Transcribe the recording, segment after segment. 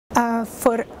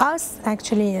For us,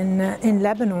 actually, in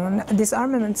Lebanon,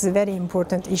 disarmament is a very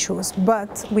important issue,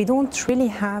 but we don't really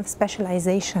have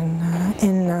specialization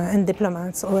in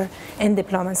diplomats or in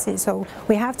diplomacy. So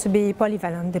we have to be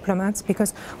polyvalent diplomats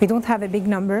because we don't have a big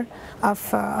number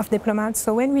of diplomats.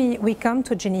 So when we come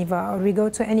to Geneva or we go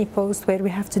to any post where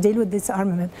we have to deal with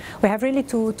disarmament, we have really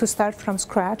to start from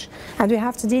scratch, and we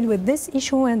have to deal with this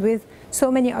issue and with so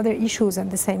many other issues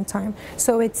at the same time.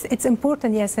 So it's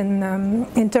important, yes,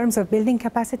 in terms of building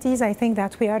capacities. I think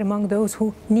that we are among those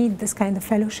who need this kind of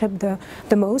fellowship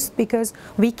the most, because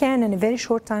we can, in a very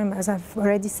short time, as I've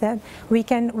already said, we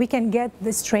can get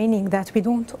this training that we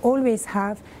don't always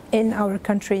have in our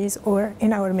countries or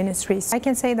in our ministries. I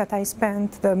can say that I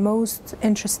spent the most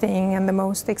interesting and the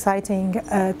most exciting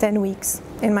 10 weeks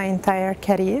in my entire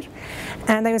career,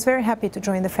 and I was very happy to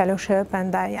join the fellowship,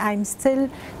 and I'm still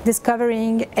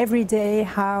discovering every day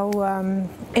how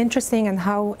interesting and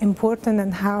how important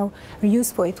and how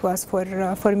useful it was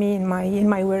for me in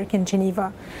my work in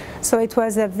Geneva. So it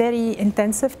was a very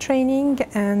intensive training,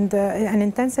 and an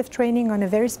intensive training on a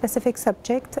very specific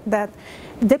subject that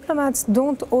diplomats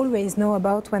don't always know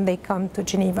about when they come to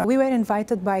Geneva. We were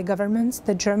invited by governments,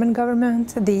 the German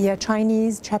government, the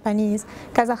Chinese, Japanese,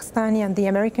 Kazakhstani, and the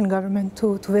American government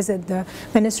to visit the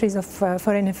ministries of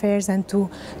foreign affairs and to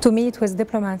meet with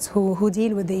diplomats who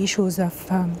deal with the issues of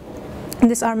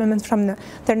disarmament from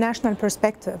their national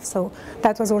perspective. So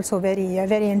that was also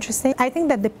very interesting. I think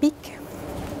that the peak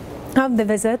of the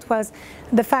visit was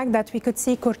the fact that we could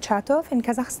see Kurchatov in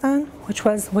Kazakhstan,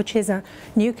 which is a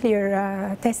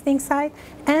nuclear testing site,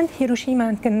 and Hiroshima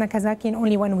and Nagasaki in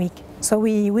only 1 week. So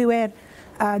we were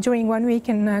during 1 week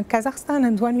in Kazakhstan,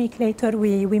 and 1 week later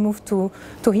we moved to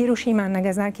Hiroshima and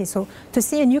Nagasaki. So to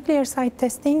see a nuclear site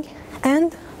testing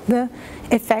and the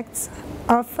effects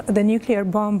of the nuclear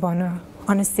bomb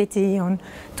on a city, on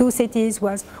 2 cities,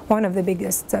 was one of the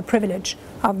biggest privilege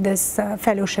of this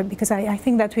fellowship, because I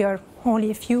think that we are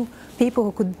only a few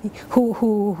people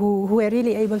who were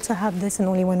really able to have this in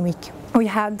only 1 week. We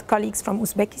had colleagues from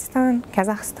Uzbekistan,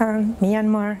 Kazakhstan,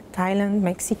 Myanmar, Thailand,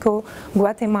 Mexico,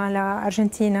 Guatemala,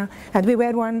 Argentina, and we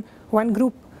were one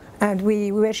group, and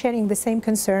we were sharing the same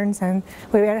concerns, and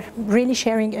we were really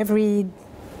sharing every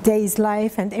day's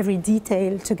life and every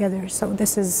detail together. So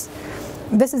this is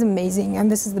amazing, and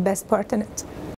this is the best part in it.